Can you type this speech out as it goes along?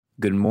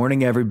Good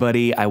morning,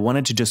 everybody. I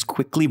wanted to just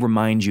quickly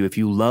remind you, if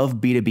you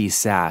love B2B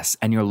SaaS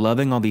and you're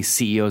loving all these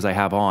CEOs I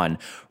have on,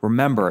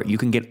 remember, you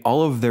can get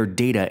all of their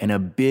data in a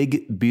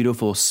big,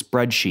 beautiful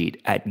spreadsheet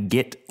at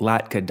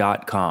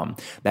getlatka.com.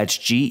 That's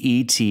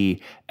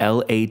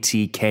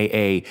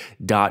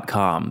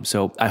GETLATKA.com.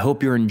 So I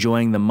hope you're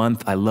enjoying the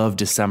month. I love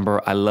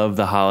December. I love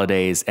the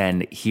holidays.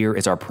 And here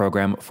is our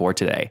program for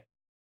today.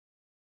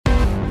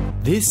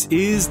 This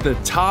is the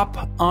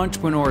Top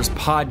Entrepreneurs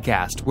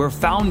Podcast, where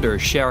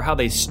founders share how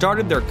they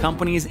started their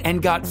companies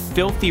and got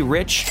filthy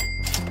rich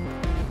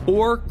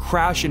or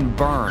crash and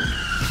burn.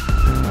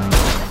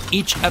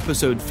 Each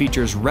episode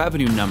features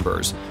revenue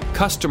numbers,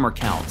 customer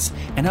counts,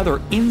 and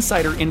other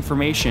insider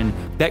information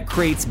that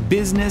creates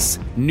business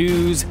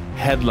news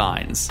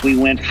headlines. We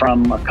went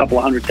from a couple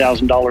of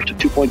 $100,000 to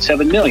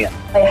 $2.7 million.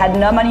 I had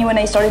no money when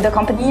I started the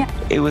company.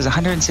 It was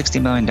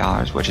 $160 million,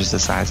 which is the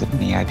size of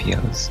many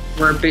IPOs.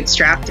 We're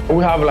bootstrapped.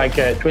 We have like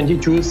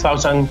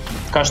 22,000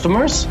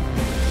 customers.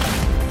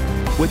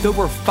 With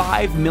over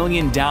 5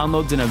 million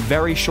downloads in a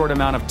very short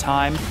amount of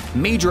time,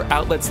 major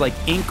outlets like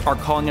Inc. are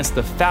calling us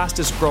the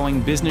fastest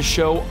growing business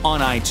show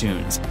on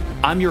iTunes.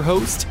 I'm your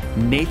host,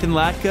 Nathan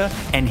Latka,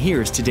 and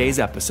here's today's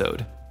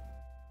episode.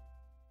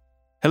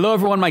 Hello,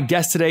 everyone. My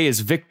guest today is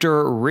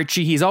Victor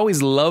Richey. He's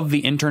always loved the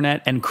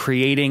internet and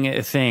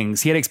creating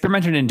things. He had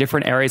experimented in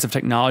different areas of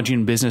technology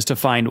and business to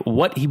find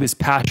what he was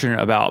passionate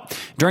about.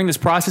 During this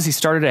process, he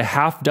started a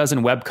half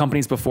dozen web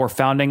companies before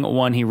founding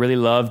one he really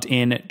loved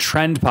in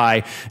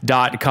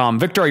TrendPie.com.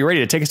 Victor, are you ready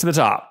to take us to the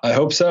top? I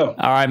hope so.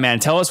 All right, man.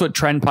 Tell us what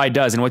TrendPie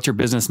does and what's your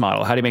business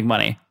model. How do you make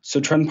money? So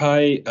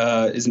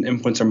TrendPie is an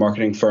influencer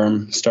marketing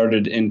firm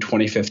started in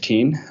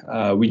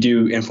 2015. We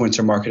do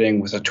influencer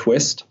marketing with a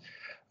twist.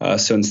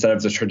 So instead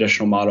of the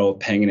traditional model of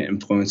paying an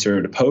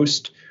influencer to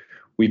post,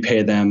 we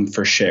pay them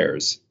for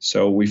shares.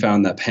 So we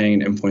found that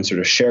paying an influencer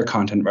to share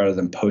content rather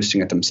than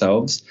posting it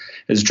themselves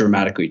is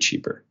dramatically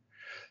cheaper.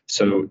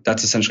 So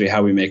that's essentially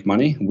how we make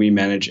money. We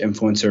manage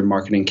influencer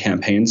marketing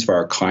campaigns for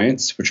our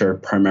clients, which are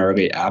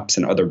primarily apps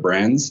and other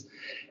brands.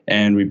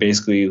 And we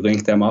basically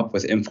link them up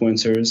with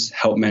influencers,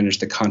 help manage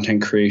the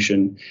content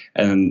creation,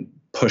 and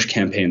push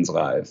campaigns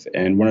live.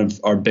 And one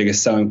of our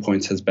biggest selling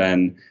points has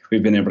been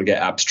we've been able to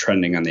get apps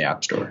trending on the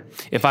App Store.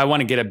 If I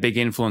want to get a big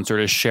influencer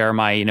to share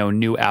my,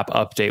 new app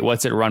update,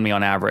 what's it run me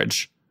on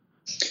average?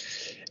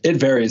 It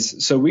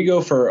varies. So we go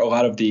for a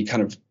lot of the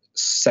kind of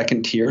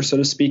second tier, so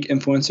to speak,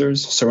 influencers.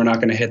 So we're not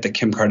going to hit the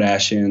Kim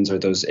Kardashians or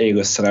those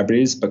A-list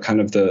celebrities, but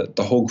kind of the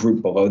whole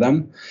group below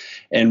them.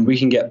 And we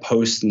can get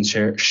posts and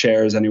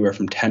shares anywhere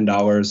from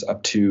 $10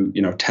 up to,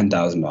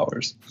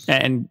 $10,000.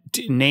 And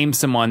name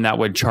someone that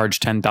would charge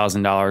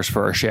 $10,000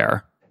 for a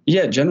share.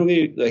 Yeah,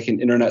 generally like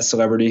an internet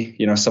celebrity,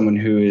 someone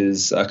who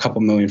is a couple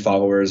million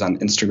followers on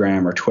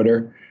Instagram or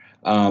Twitter,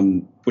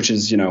 which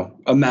is, a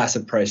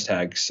massive price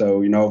tag.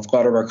 So, a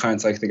lot of our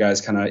clients like the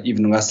guys kind of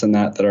even less than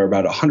that are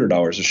about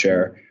 $100 a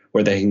share,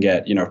 where they can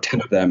get,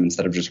 10 of them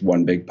instead of just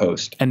one big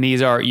post. And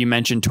these are, you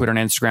mentioned Twitter and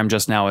Instagram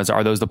just now.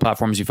 Are those the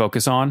platforms you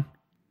focus on?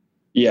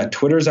 Yeah,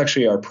 Twitter is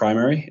actually our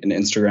primary and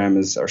Instagram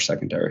is our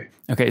secondary.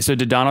 Okay, so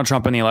did Donald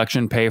Trump in the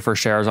election pay for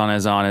shares on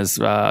his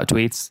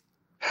tweets?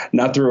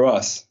 Not through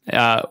us.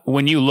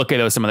 When you look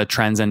at some of the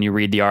trends and you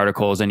read the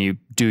articles and you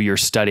do your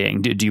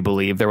studying, do you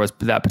believe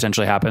that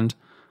potentially happened?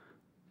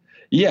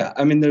 Yeah,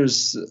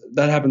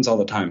 that happens all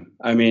the time.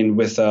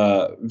 With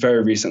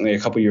very recently, a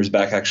couple years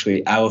back,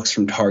 actually, Alex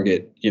from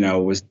Target,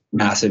 was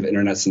massive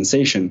internet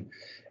sensation.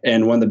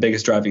 And one of the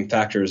biggest driving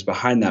factors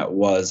behind that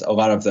was a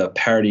lot of the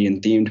parody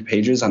and themed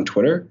pages on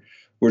Twitter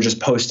were just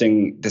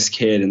posting this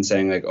kid and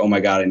saying like, oh my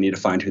God, I need to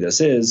find who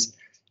this is.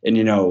 And,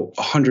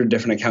 100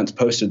 different accounts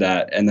posted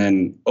that. And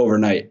then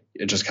overnight,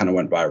 it just kind of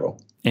went viral.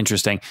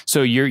 Interesting.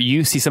 So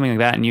you see something like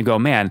that and you go,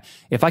 man,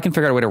 if I can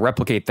figure out a way to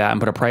replicate that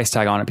and put a price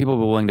tag on it, people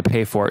will be willing to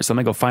pay for it. So let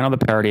me go find all the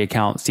parody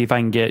accounts, see if I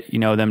can get,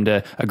 them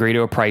to agree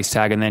to a price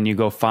tag. And then you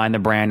go find the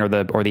brand or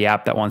the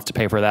app that wants to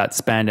pay for that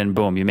spend and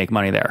boom, you make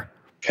money there.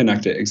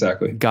 Connect it.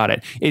 Exactly. Got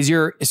it. Is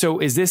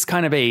this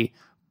kind of in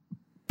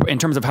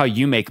terms of how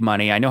you make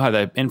money? I know how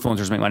the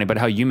influencers make money, but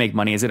how you make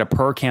money, is it a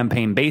per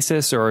campaign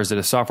basis or is it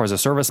a software as a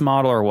service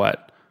model or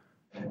what?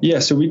 Yeah.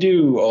 So we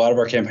do, a lot of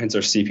our campaigns are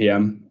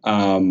CPM,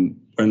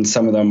 and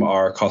some of them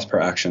are cost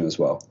per action as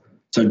well.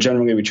 So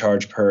generally we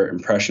charge per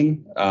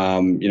impression.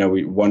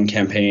 One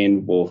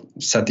campaign, we'll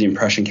set the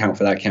impression count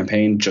for that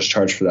campaign, just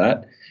charge for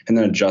that, and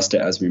then adjust it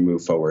as we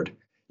move forward.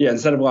 Yeah,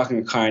 instead of locking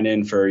a client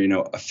in for, a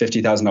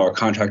 $50,000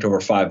 contract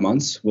over 5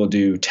 months, we'll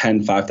do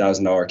 10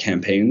 $5,000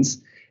 campaigns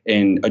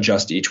and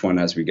adjust each one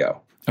as we go.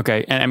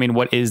 Okay. And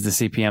what is the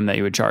CPM that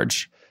you would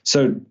charge?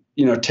 So,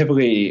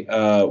 typically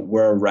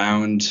we're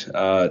around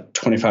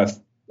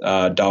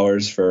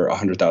 $25 for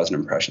 100,000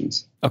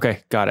 impressions.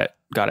 Okay. Got it.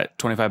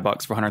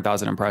 $25 for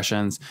 100,000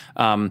 impressions.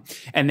 And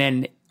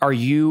then are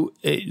you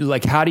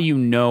how do you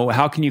know,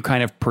 how can you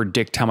kind of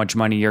predict how much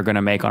money you're going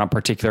to make on a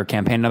particular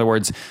campaign? In other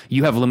words,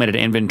 you have limited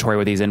inventory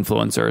with these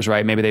influencers,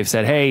 right? Maybe they've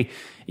said, hey,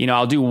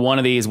 I'll do one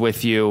of these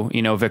with you,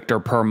 Victor,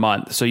 per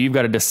month. So you've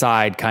got to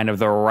decide kind of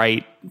the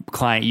right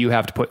client you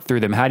have to put through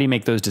them? How do you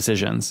make those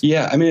decisions?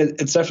 Yeah, I mean,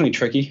 it's definitely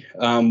tricky.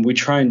 We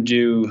try and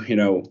do,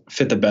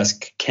 fit the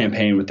best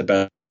campaign with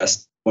the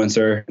best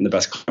influencer and the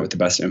best client with the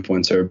best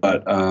influencer.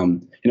 But,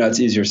 it's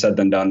easier said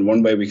than done.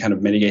 One way we kind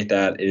of mitigate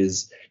that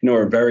is,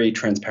 we're very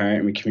transparent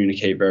and we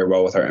communicate very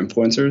well with our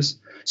influencers.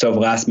 So if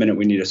last minute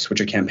we need to switch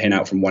a campaign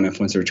out from one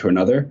influencer to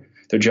another,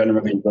 they're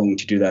generally willing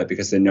to do that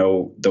because they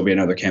know there'll be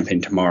another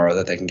campaign tomorrow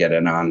that they can get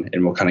in on,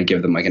 and we'll kind of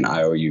give them like an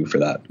IOU for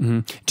that. Mm-hmm.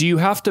 Do you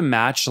have to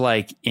match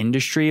like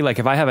industry? Like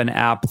if I have an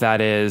app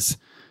that is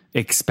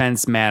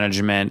expense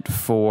management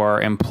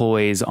for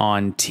employees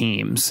on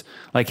teams,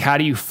 like how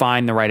do you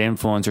find the right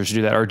influencers to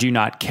do that? Or do you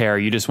not care?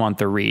 You just want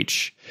the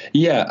reach?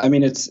 Yeah. I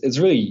mean, it's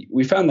really,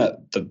 we found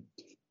that the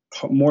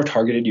more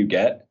targeted you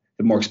get,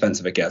 the more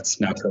expensive it gets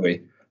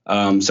naturally.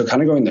 So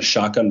kind of going the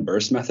shotgun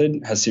burst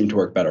method has seemed to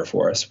work better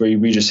for us, where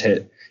we just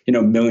hit,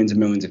 millions and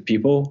millions of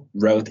people,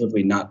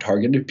 relatively not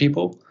targeted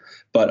people.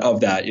 But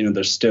of that,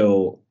 there's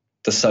still,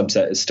 the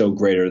subset is still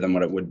greater than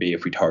what it would be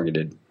if we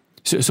targeted.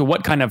 So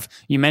what kind of,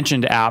 you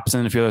mentioned apps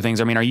and a few other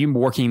things. I mean, are you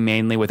working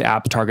mainly with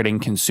apps targeting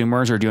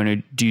consumers, or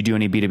do you do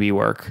any B2B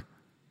work?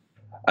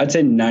 I'd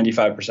say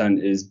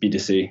 95% is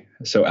B2C.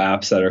 So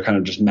apps that are kind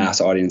of just mass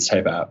audience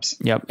type apps.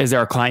 Yep. Is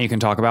there a client you can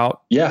talk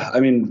about? Yeah. I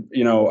mean,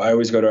 I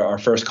always go to our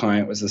first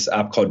client was this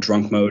app called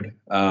Drunk Mode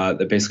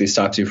that basically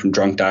stops you from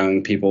drunk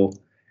dialing people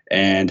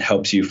and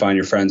helps you find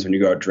your friends when you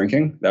go out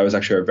drinking. That was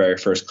actually our very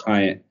first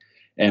client.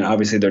 And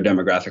obviously their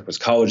demographic was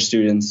college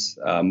students,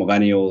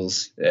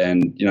 millennials.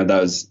 And, that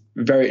was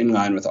very in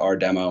line with our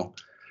demo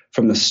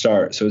from the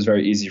start. So it was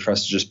very easy for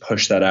us to just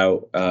push that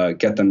out,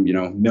 get them,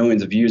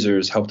 millions of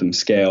users, help them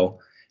scale.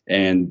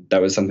 And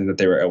that was something that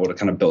they were able to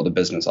kind of build a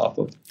business off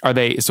of.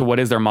 So what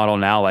is their model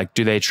now? Like,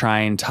 do they try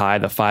and tie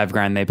the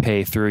 $5,000 they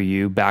pay through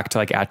you back to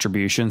like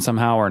attribution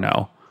somehow, or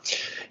no?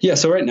 Yeah.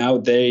 So right now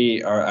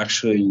they are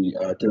actually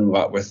doing a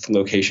lot with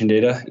location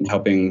data and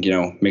helping,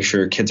 make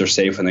sure kids are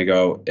safe when they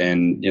go.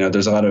 And,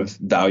 there's a lot of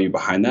value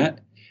behind that.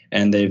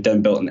 And they've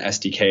then built an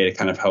SDK to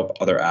kind of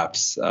help other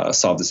apps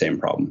solve the same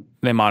problem.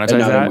 They monetize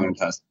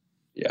that?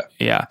 Yeah.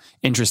 Yeah.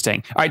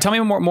 Interesting. All right. Tell me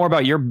more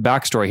about your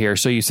backstory here.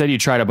 So you said you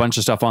tried a bunch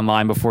of stuff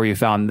online before you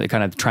found the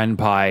kind of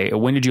TrendPie.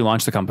 When did you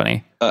launch the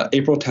company?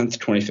 April 10th,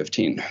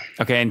 2015.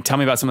 Okay. And tell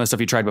me about some of the stuff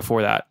you tried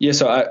before that. Yeah.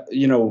 So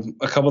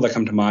a couple that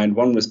come to mind.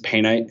 One was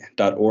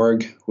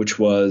Paynite.org, which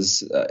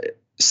was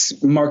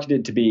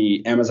marketed to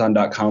be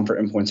Amazon.com for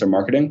influencer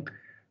marketing,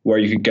 where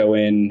you could go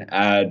in,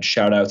 add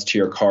shout outs to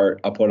your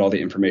cart, upload all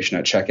the information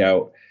at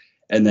checkout.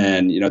 And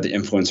then, the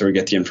influencer would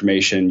get the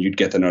information, you'd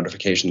get the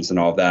notifications and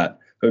all of that.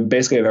 But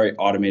basically a very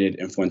automated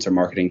influencer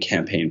marketing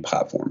campaign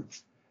platform.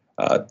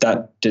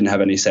 That didn't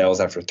have any sales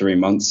after 3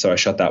 months, so I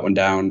shut that one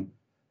down.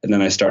 And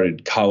then I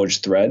started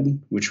College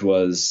Thread, which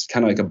was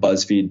kind of like a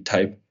BuzzFeed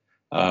type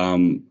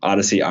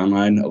Odyssey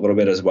Online a little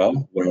bit as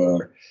well,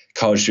 where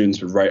college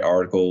students would write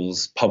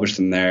articles, publish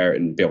them there,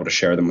 and be able to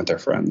share them with their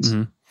friends.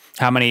 Mm-hmm.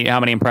 How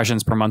many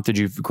impressions per month did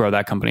you grow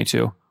that company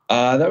to?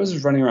 That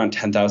was running around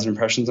 10,000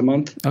 impressions a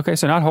month. Okay,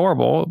 so not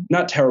horrible.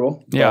 Not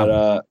terrible, yeah.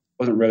 But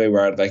wasn't really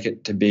where I'd like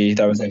it to be.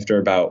 That was after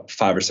about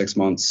 5 or 6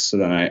 months. So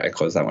then I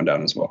closed that one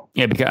down as well.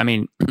 Yeah, because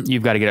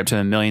you've got to get up to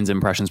the millions of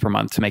impressions per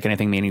month to make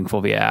anything meaningful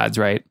via ads,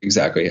 right?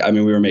 Exactly.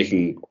 We were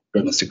making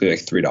realistically like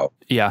 $3.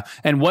 Yeah.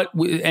 And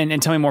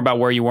and tell me more about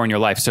where you were in your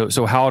life.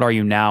 So how old are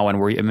you now? And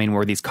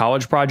were these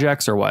college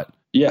projects or what?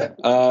 Yeah.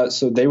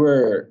 So they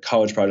were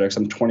college projects.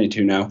 I'm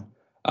 22 now.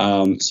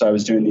 So I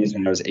was doing these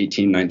when I was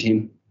 18,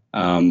 19,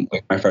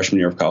 like my freshman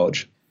year of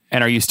college.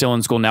 And are you still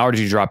in school now, or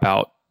did you drop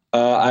out?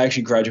 I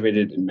actually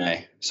graduated in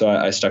May, so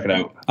I stuck it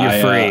out.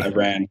 You're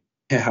free.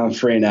 I'm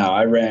free now.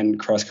 I ran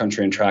cross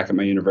country and track at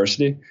my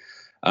university.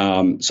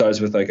 So I was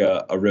with like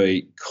a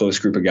really close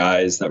group of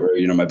guys that were,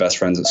 my best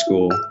friends at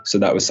school. So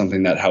that was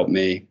something that helped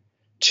me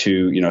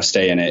to,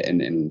 stay in it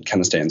and kind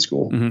of stay in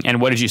school. Mm-hmm.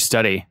 And what did you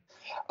study?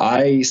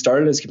 I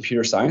started as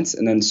computer science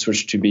and then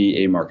switched to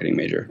be a marketing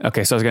major.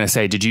 Okay. So I was going to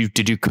say, did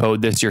you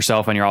code this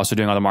yourself, and you're also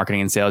doing all the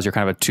marketing and sales? You're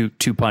kind of a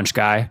two punch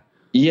guy.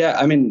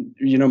 Yeah.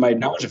 My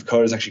knowledge of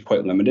code is actually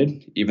quite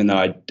limited, even though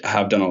I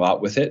have done a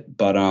lot with it.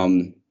 But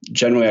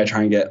generally, I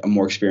try and get a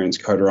more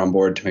experienced coder on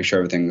board to make sure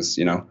everything's,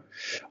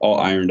 all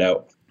ironed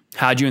out.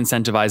 How'd you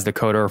incentivize the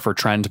coder for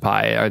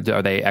TrendPie?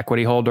 Are they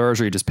equity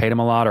holders, or you just paid them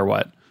a lot, or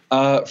what?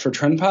 For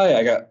TrendPie,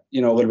 I got, a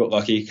little bit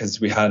lucky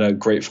because we had a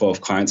great flow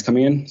of clients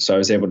coming in. So I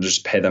was able to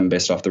just pay them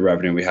based off the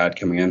revenue we had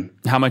coming in.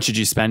 How much did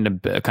you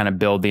spend to kind of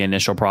build the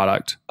initial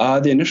product?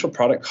 The initial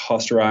product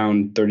cost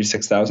around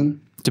 $36,000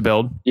 to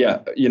build. Yeah.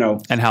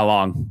 And how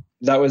long?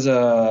 That was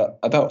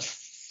about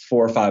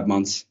 4 or 5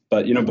 months.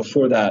 But,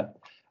 before that,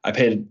 I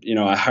paid,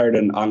 I hired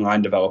an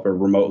online developer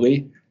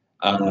remotely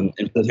and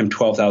paid him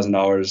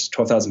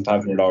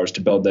 $12,500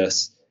 to build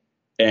this.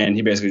 And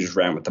he basically just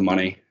ran with the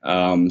money.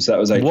 So that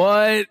was like,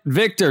 what?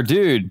 Victor,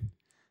 dude.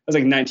 That was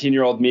like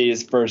 19-year-old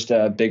me's first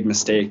big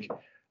mistake.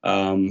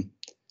 So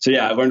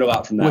yeah, I learned a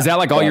lot from that. Was that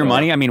like all your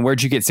money?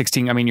 Where'd you get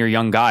 16? You're a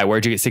young guy.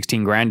 Where'd you get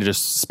 $16,000 to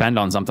just spend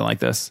on something like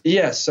this?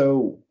 Yeah.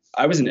 So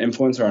I was an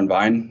influencer on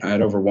Vine. I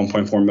had over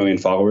 1.4 million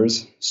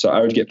followers. So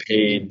I would get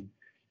paid,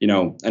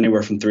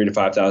 anywhere from $3,000 to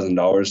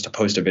 $5,000 to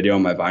post a video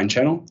on my Vine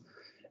channel.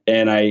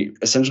 And I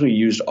essentially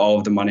used all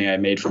of the money I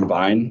made from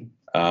Vine.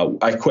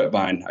 I quit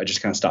Vine. I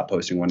just kind of stopped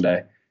posting one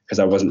day because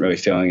I wasn't really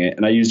feeling it.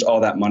 And I used all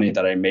that money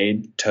that I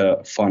made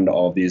to fund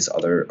all of these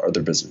other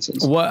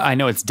businesses. Well, I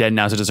know it's dead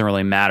now, so it doesn't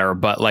really matter,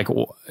 but like,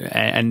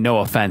 and no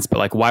offense, but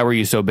like, why were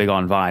you so big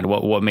on Vine?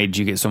 What made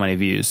you get so many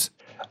views?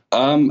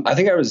 I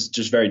think I was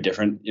just very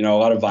different. A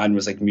lot of Vine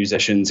was like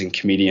musicians and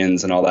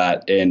comedians and all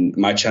that. And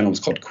my channel was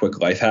called Quick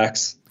Life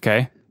Hacks.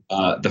 Okay.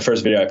 The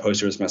first video I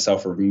posted was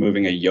myself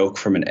removing a yolk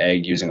from an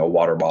egg using a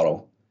water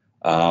bottle.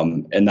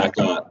 And that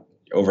got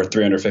over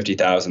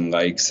 350,000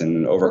 likes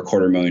and over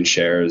 250,000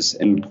 shares,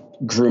 and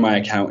grew my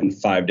account in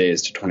 5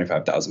 days to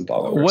 25,000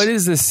 followers. What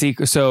is the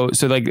secret? So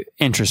like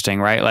interesting,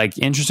 right? Like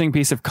interesting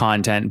piece of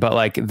content, but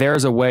like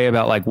there's a way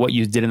about like what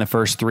you did in the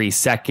first 3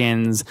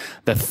 seconds,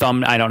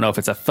 I don't know if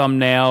it's a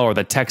thumbnail or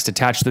the text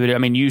attached to the video. I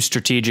mean, you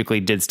strategically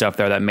did stuff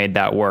there that made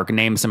that work.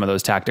 Name some of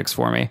those tactics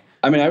for me.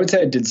 I mean, I would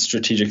say I did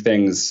strategic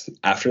things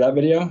after that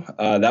video.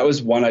 That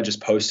was one I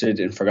just posted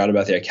and forgot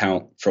about the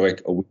account for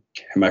like a week.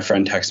 And my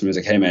friend texted me, was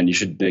like, hey man, you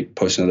should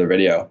post another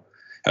video.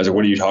 I was like,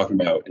 what are you talking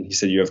about? And he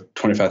said, you have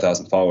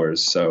 25,000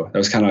 followers. So that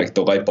was kind of like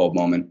the light bulb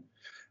moment.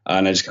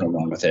 And I just kind of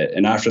ran with it.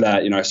 And after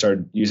that, I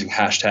started using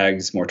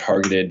hashtags, more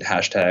targeted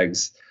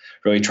hashtags,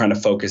 really trying to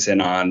focus in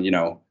on,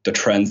 the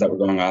trends that were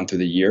going on through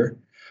the year.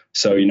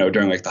 So,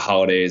 during like the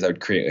holidays, I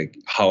would create like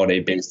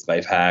holiday-based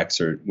life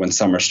hacks, or when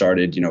summer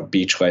started,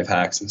 beach life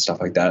hacks and stuff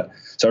like that.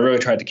 So I really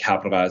tried to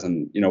capitalize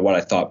on, what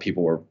I thought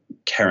people were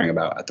caring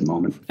about at the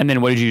moment. And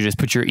then what did you just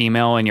put your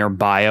email and your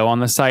bio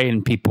on the site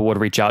and people would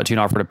reach out to you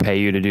and offer to pay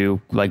you to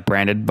do like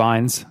branded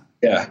Vines?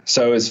 Yeah.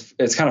 So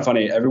it's kind of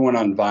funny. Everyone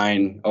on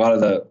Vine, a lot of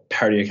the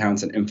parody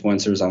accounts and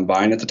influencers on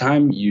Vine at the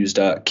time used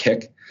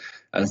Kik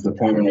as the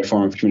primary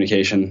form of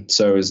communication.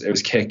 So it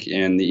was Kik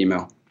and the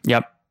email.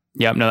 Yep.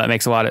 No, that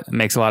makes a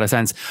lot of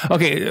sense.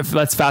 Okay,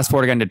 let's fast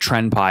forward again to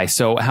TrendPie.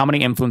 So how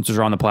many influencers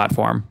are on the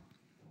platform?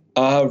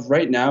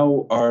 Right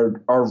now,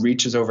 our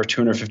reach is over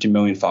 250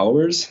 million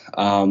followers.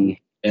 And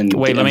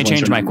wait, let me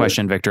change my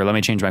question, Victor. Let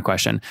me change my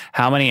question.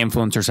 How many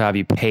influencers have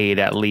you paid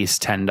at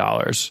least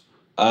 $10?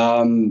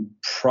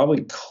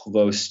 Probably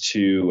close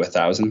to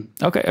 1,000.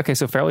 Okay.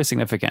 So fairly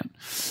significant.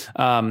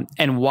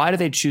 And why do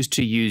they choose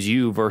to use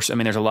you versus,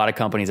 there's a lot of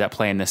companies that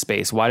play in this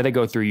space. Why do they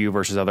go through you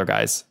versus other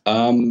guys?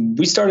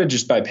 We started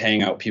just by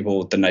paying out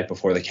people the night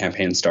before the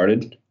campaign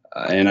started.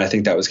 And I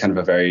think that was kind of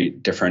a very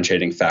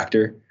differentiating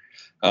factor.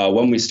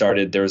 When we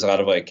started, there was a lot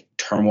of like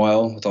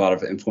turmoil with a lot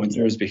of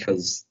influencers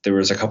because there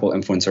was a couple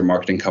influencer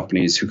marketing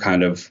companies who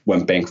kind of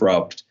went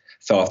bankrupt,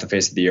 fell off the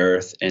face of the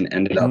earth, and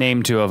ended up.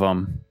 Name 2 of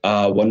them.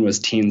 One was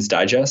Teens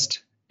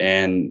Digest,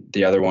 and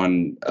the other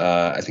one,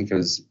 I think it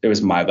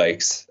was My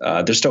Likes.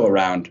 They're still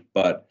around,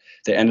 but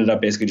they ended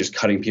up basically just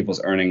cutting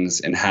people's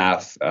earnings in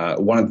half.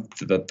 One of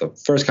the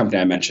first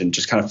company I mentioned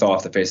just kind of fell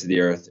off the face of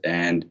the earth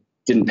and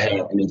didn't pay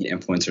any of the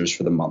influencers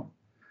for the month.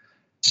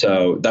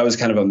 So that was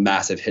kind of a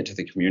massive hit to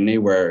the community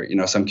where,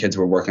 some kids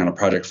were working on a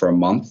project for a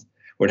month,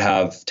 would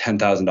have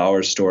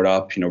 $10,000 stored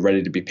up,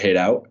 ready to be paid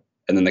out.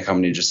 And then the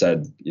company just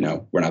said,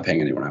 we're not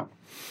paying anyone out.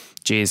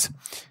 Jeez.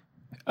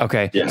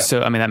 Okay. Yeah. So,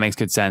 that makes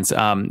good sense.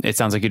 It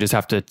sounds like you just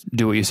have to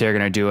do what you say you're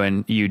going to do,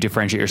 and you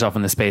differentiate yourself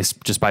in the space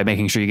just by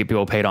making sure you get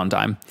people paid on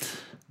time.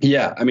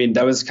 Yeah.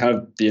 That was kind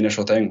of the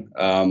initial thing.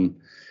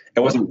 It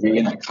wasn't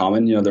really that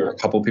common. There were a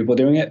couple people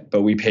doing it,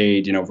 but we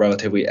paid,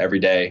 relatively every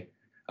day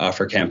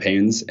for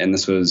campaigns. And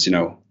this was,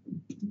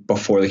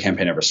 before the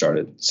campaign ever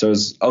started. So it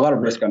was a lot of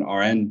risk on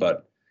our end,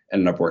 but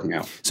ended up working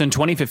out. So in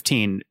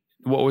 2015,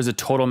 what was the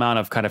total amount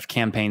of kind of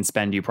campaign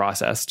spend you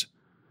processed?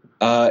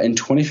 In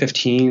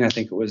 2015, I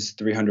think it was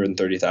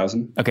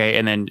 330,000. Okay.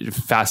 And then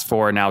fast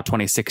forward now,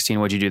 2016,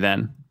 what'd you do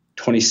then?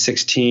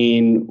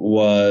 2016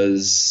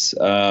 was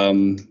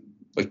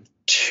like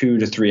 2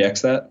 to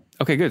 3x that.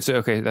 Okay, good.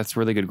 So, that's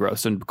really good growth.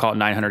 So call it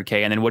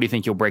 900K. And then what do you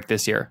think you'll break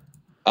this year?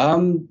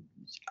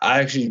 I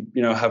actually,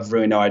 have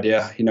really no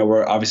idea.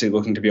 We're obviously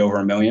looking to be over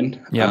 1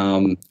 million.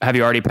 Yeah. Have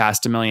you already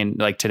passed 1 million?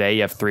 Like today,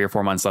 you have 3 or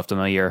 4 months left in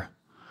the year.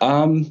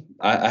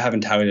 I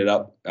haven't tallied it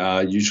up.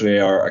 Usually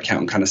our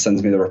accountant kind of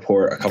sends me the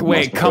report a couple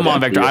months before. Wait, come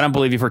on, Victor. I don't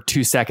believe you for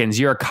 2 seconds.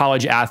 You're a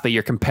college athlete.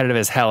 You're competitive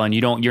as hell. And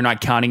you're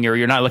not counting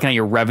you're not looking at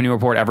your revenue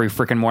report every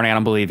freaking morning. I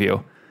don't believe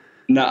you.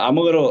 No,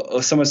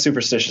 I'm somewhat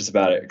superstitious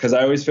about it because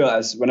I always feel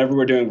as whenever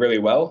we're doing really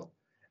well,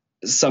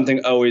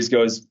 something always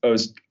goes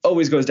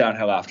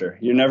downhill after.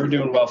 You're never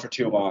doing well for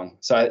too long.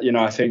 So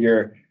I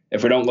figure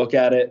if we don't look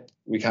at it,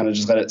 we kind of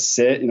just let it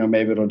sit,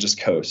 maybe it'll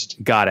just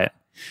coast. Got it.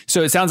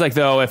 So it sounds like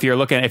though, if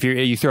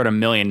you throw out a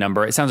million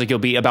number, it sounds like you'll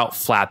be about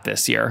flat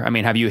this year.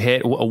 Have you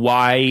hit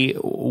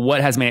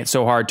what has made it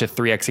so hard to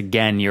 3x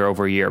again year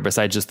over year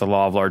besides just the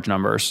law of large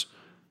numbers?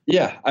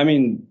 Yeah.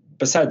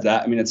 Besides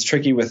that, it's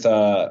tricky with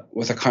a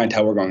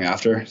clientele we're going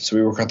after. So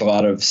we work with a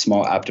lot of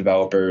small app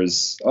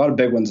developers, a lot of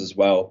big ones as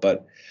well.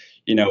 But,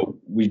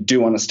 we do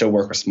want to still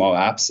work with small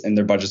apps and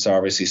their budgets are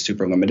obviously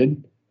super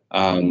limited.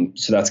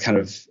 So that's kind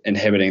of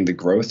inhibiting the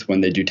growth when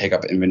they do take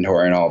up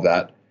inventory and all of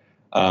that.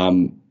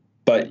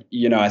 But,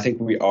 I think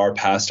we are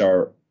past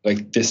our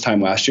like this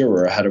time last year,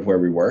 we're ahead of where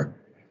we were.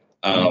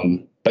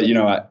 But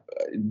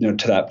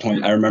to that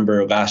point, I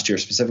remember last year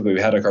specifically,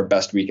 we had like our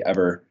best week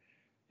ever.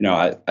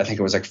 I think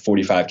it was like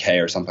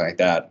 45K or something like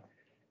that.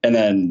 And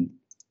then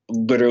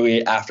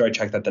literally after I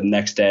checked that the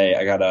next day,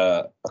 I got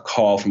a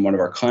call from one of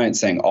our clients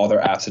saying all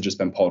their apps had just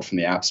been pulled from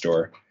the App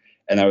Store.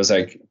 And that was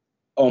like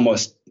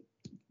almost,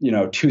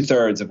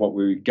 2/3 of what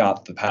we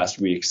got the past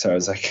week. So I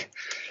was like,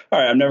 all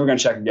right, I'm never going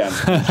to check again.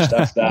 Just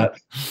after that,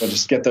 we'll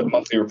just get the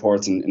monthly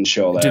reports and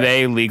show that. Do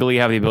they legally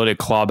have the ability to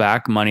claw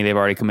back money they've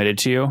already committed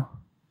to you?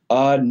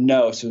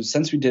 No. So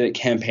since we did it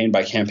campaign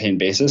by campaign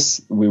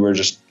basis, we were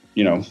just,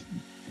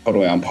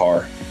 totally on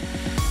par.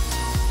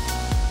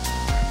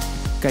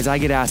 Guys, I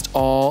get asked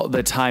all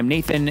the time,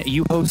 Nathan,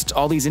 you host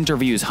all these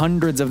interviews,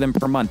 hundreds of them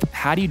per month.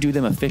 How do you do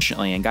them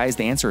efficiently? And guys,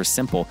 the answer is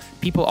simple.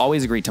 People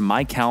always agree to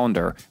my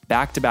calendar,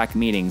 back-to-back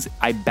meetings.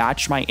 I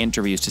batch my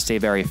interviews to stay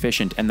very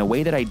efficient. And the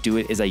way that I do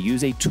it is I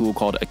use a tool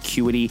called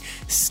Acuity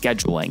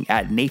Scheduling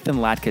at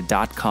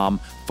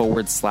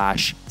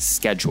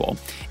nathanlatka.com/schedule.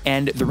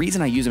 And the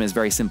reason I use them is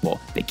very simple.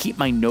 They keep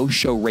my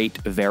no-show rate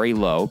very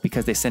low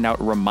because they send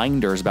out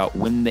reminders about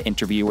when the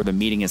interview or the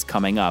meeting is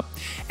coming up.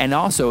 And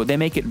also, they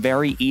make it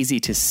very easy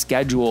to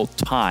schedule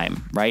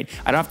time, right?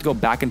 I don't have to go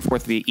back and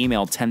forth via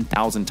email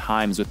 10,000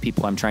 times with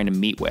people I'm trying to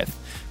meet with.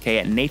 Okay,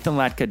 at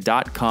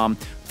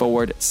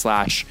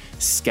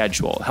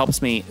nathanlatka.com/schedule. It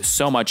helps me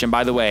so much. And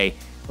by the way,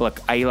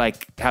 look, I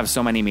have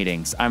so many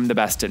meetings. I'm the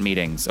best at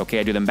meetings. Okay,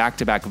 I do them back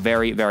to back,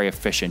 very, very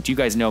efficient. You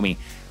guys know me.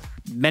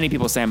 Many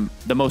people say I'm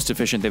the most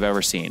efficient they've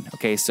ever seen.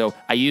 Okay, so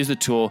I use the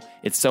tool.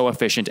 It's so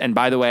efficient. And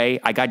by the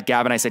way, I got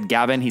Gavin. I said,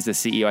 Gavin, he's the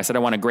CEO. I said, I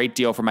want a great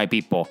deal for my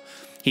people.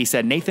 He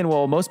said, Nathan,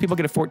 well, most people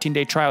get a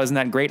 14-day trial. Isn't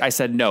that great? I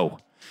said, no.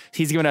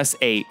 He's given us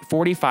a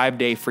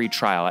 45-day free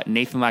trial at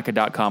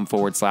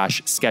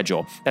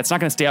nathanlatka.com/schedule. That's not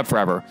going to stay up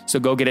forever. So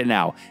go get it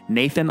now.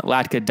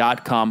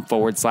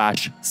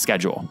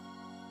 nathanlatka.com/schedule.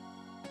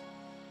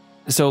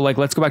 So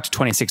let's go back to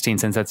 2016,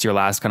 since that's your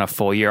last kind of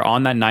full year.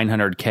 On that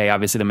 900K,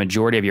 obviously the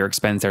majority of your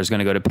expense there is going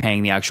to go to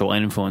paying the actual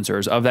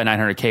influencers. Of that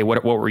 900K,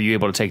 what were you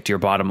able to take to your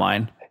bottom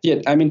line?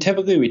 Yeah, I mean,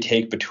 typically we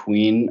take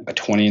between a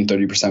 20 and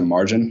 30%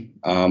 margin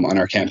on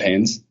our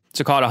campaigns.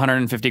 So call it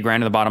 150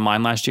 grand to the bottom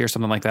line last year,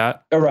 something like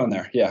that? Around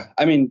there, yeah.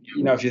 I mean,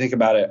 if you think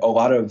about it,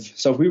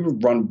 so if we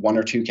run one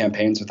or two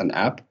campaigns with an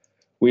app,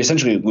 we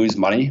essentially lose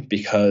money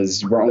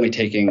because we're only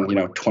taking,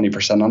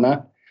 20% on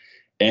that.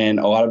 And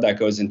a lot of that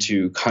goes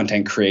into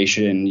content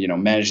creation,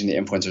 managing the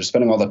influencers,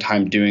 spending all the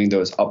time doing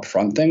those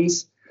upfront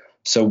things.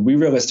 So we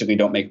realistically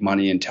don't make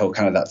money until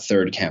kind of that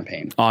third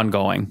campaign.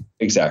 Ongoing.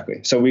 Exactly.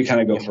 So we kind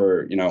of go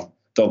for,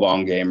 the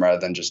long game rather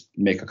than just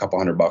make a couple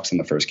 $100 in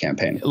the first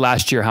campaign.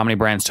 Last year, how many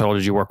brands total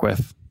did you work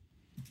with?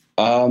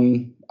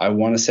 I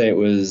want to say it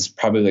was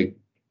probably like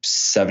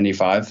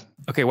 75.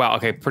 Okay. Wow.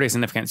 Okay. Pretty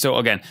significant. So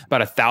again,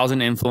 about 1,000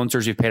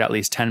 influencers, you've paid at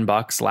least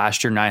 $10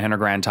 last year, 900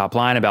 grand top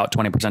line, about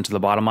 20% to the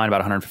bottom line,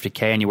 about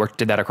 150K. And you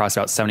did that across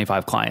about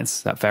 75 clients.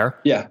 Is that fair?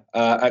 Yeah.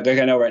 I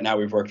know right now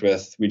we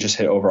just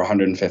hit over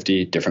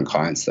 150 different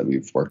clients that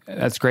we've worked with.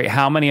 That's great.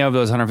 How many of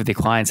those 150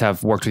 clients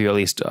have worked with you at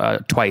least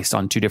twice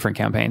on 2 different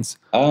campaigns?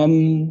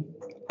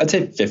 I'd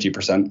say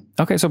 50%.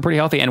 Okay. So pretty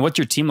healthy. And what's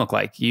your team look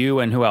like? You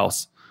and who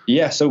else?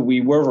 Yeah, so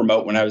we were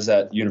remote when I was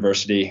at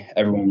university.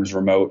 Everyone was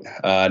remote.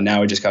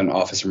 Now we just got an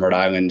office in Rhode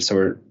Island. So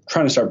we're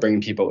trying to start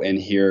bringing people in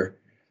here.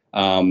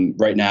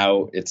 Right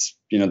now, it's,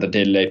 the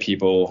day-to-day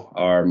people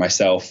are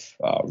myself,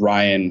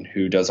 Ryan,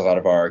 who does a lot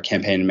of our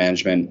campaign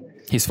management.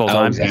 He's full-time.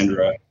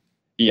 Alexandra.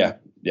 Yeah.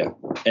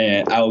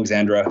 And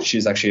Alexandra,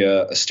 she's actually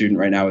a student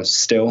right now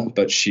still,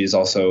 but she's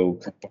also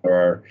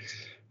our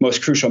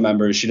most crucial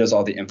member. She does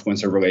all the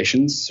influencer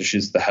relations. So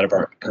she's the head of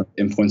our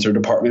influencer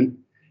department.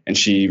 And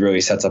she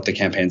really sets up the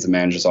campaigns and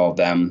manages all of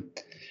them.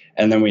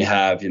 And then we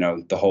have,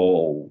 the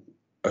whole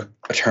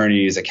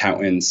attorneys,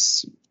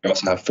 accountants. We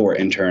also have 4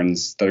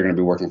 interns that are going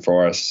to be working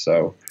for us.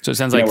 So it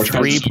sounds like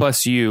 3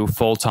 plus you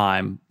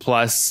full-time,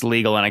 plus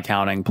legal and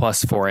accounting,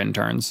 plus 4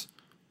 interns.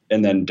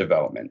 And then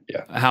development,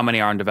 yeah. How many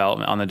are on the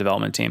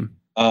development team?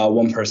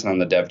 1 person on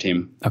the dev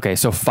team. Okay,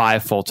 so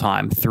 5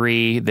 full-time,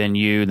 3, then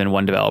you, then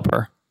 1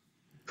 developer.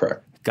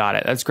 Correct. Got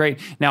it. That's great.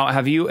 Now,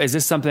 is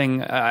this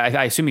something,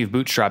 I assume you've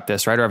bootstrapped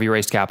this, right? Or have you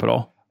raised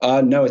capital?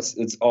 No,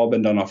 it's all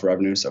been done off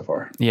revenue so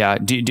far. Yeah.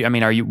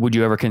 Would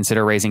you ever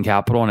consider raising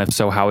capital? And if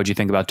so, how would you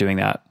think about doing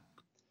that?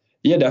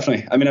 Yeah,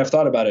 definitely. I mean, I've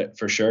thought about it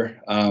for sure.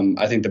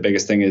 I think the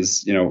biggest thing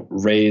is,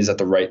 raise at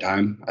the right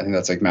time. I think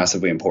that's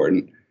massively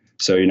important.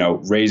 So,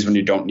 raise when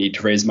you don't need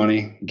to raise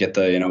money, get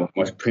the,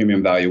 most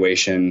premium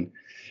valuation.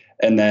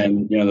 And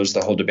then, there's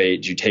the whole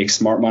debate. Do you take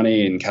smart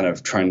money and kind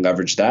of try and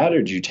leverage that?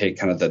 Or do you take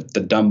kind of the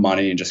dumb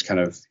money and just kind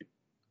of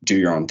do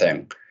your own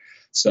thing?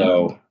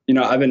 So,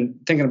 I've been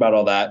thinking about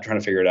all that, trying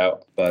to figure it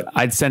out. But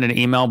I'd send an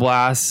email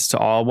blast to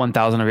all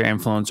 1,000 of your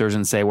influencers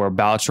and say, we're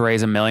about to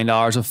raise $1 million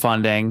of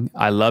funding.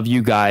 I love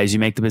you guys. You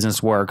make the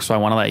business work. So I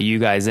want to let you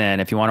guys in.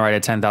 If you want to write a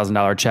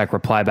 $10,000 check,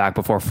 reply back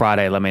before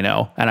Friday. Let me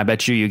know. And I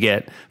bet you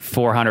get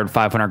 400,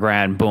 500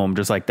 grand. Boom.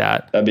 Just like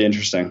that. That'd be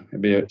interesting.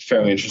 It'd be a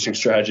fairly interesting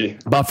strategy.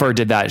 Buffer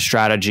did that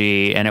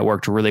strategy and it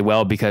worked really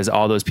well because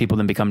all those people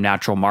then become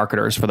natural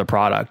marketers for the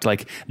product.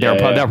 Like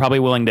they're probably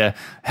willing to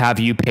have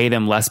you pay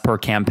them less per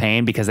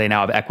campaign because they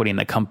now have equity in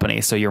the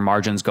company. So your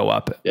margins go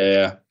up.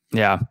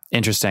 Yeah.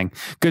 Interesting.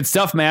 Good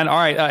stuff, man. All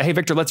right. Hey,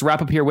 Victor, let's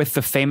wrap up here with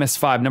the famous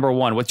 5. Number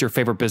 1, what's your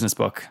favorite business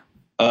book?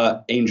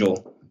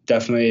 Angel.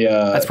 Definitely.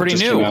 That's pretty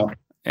new.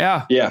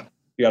 Yeah. Yeah.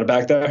 You got it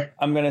back there?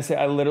 I'm going to say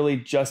I literally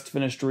just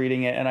finished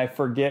reading it and I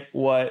forget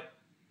what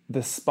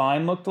the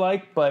spine looked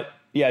like, but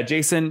yeah,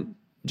 Jason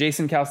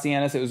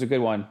Calacanis, it was a good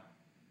one.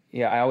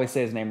 Yeah. I always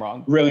say his name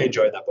wrong. Really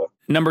enjoyed that book.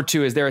 Number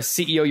 2, is there a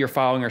CEO you're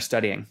following or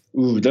studying?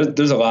 Ooh,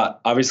 there's a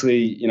lot.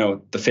 Obviously,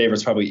 the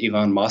favorite's probably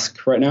Elon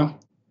Musk right now.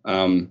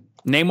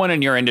 Name one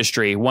in your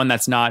industry, one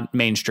that's not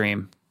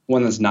mainstream.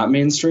 One that's not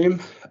mainstream.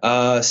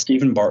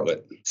 Stephen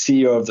Bartlett,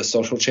 CEO of The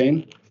Social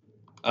Chain.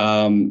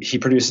 He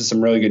produces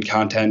some really good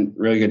content,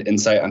 really good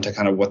insight onto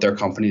kind of what their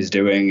company is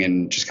doing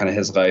and just kind of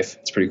his life.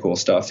 It's pretty cool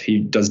stuff. He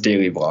does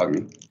daily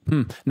vlogging.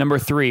 Number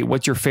 3,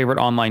 what's your favorite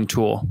online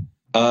tool?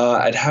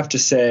 I'd have to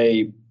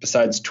say,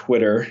 besides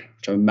Twitter,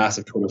 which I'm a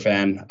massive Twitter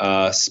fan,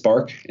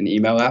 Spark, an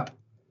email app.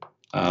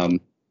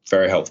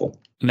 Very helpful.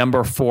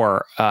 Number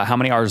 4, how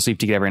many hours of sleep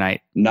do you get every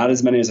night? Not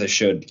as many as I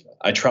should.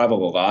 I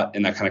travel a lot,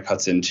 and that kind of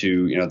cuts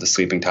into, the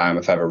sleeping time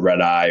if I have a red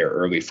eye or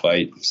early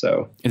flight.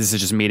 So is this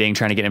just meeting,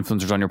 trying to get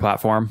influencers on your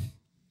platform?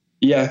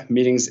 Yeah,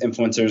 meetings,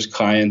 influencers,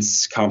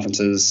 clients,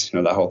 conferences,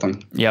 that whole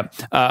thing. Yep.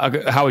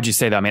 How would you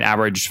say that? I mean,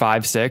 average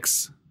 5,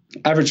 6?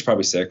 Average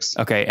probably 6.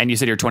 Okay. And you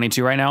said you're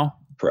 22 right now?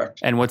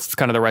 Correct. And what's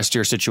kind of the rest of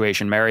your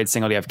situation? Married,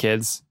 single, do you have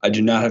kids? I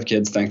do not have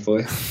kids,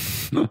 thankfully.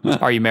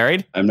 Are you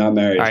married? I'm not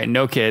married. All right.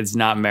 No kids,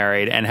 not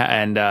married.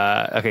 And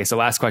okay. So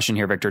last question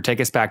here, Victor,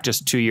 take us back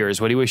just 2 years.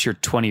 What do you wish your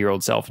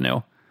 20-year-old self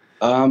knew?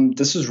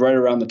 This was right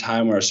around the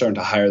time where I was starting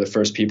to hire the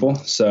first people.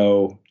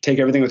 So take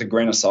everything with a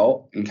grain of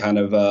salt and kind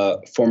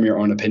of form your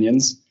own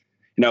opinions.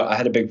 I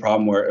had a big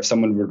problem where if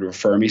someone would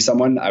refer me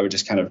someone, I would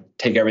just kind of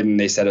take everything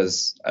they said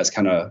as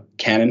kind of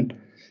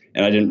canon.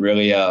 And I didn't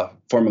really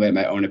formulate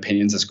my own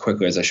opinions as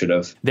quickly as I should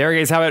have. There you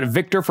guys have it.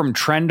 Victor from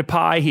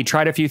TrendPie. He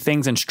tried a few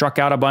things and struck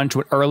out a bunch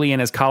early in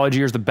his college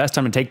years. The best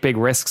time to take big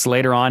risks.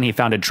 Later on, he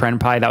founded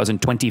TrendPie. That was in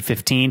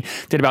 2015.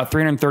 Did about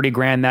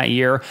 $330,000 that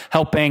year,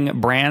 helping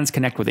brands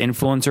connect with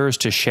influencers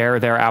to share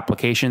their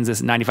applications.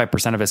 This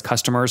 95% of his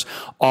customers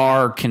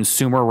are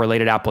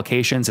consumer-related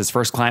applications. His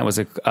first client was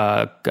a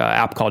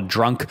app called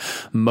Drunk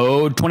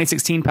Mode.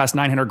 2016 passed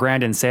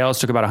 $900,000 in sales.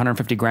 Took about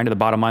 $150,000 to the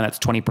bottom line. That's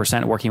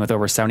 20%. Working with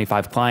over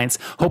 75 clients.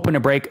 Hoping to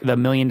break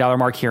the $1 million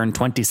mark here in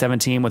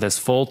 2017 with his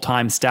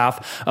full-time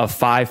staff of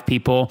 5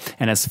 people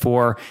and his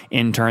 4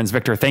 interns.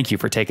 Victor, thank you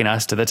for taking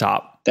us to the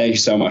top. Thank you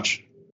so much.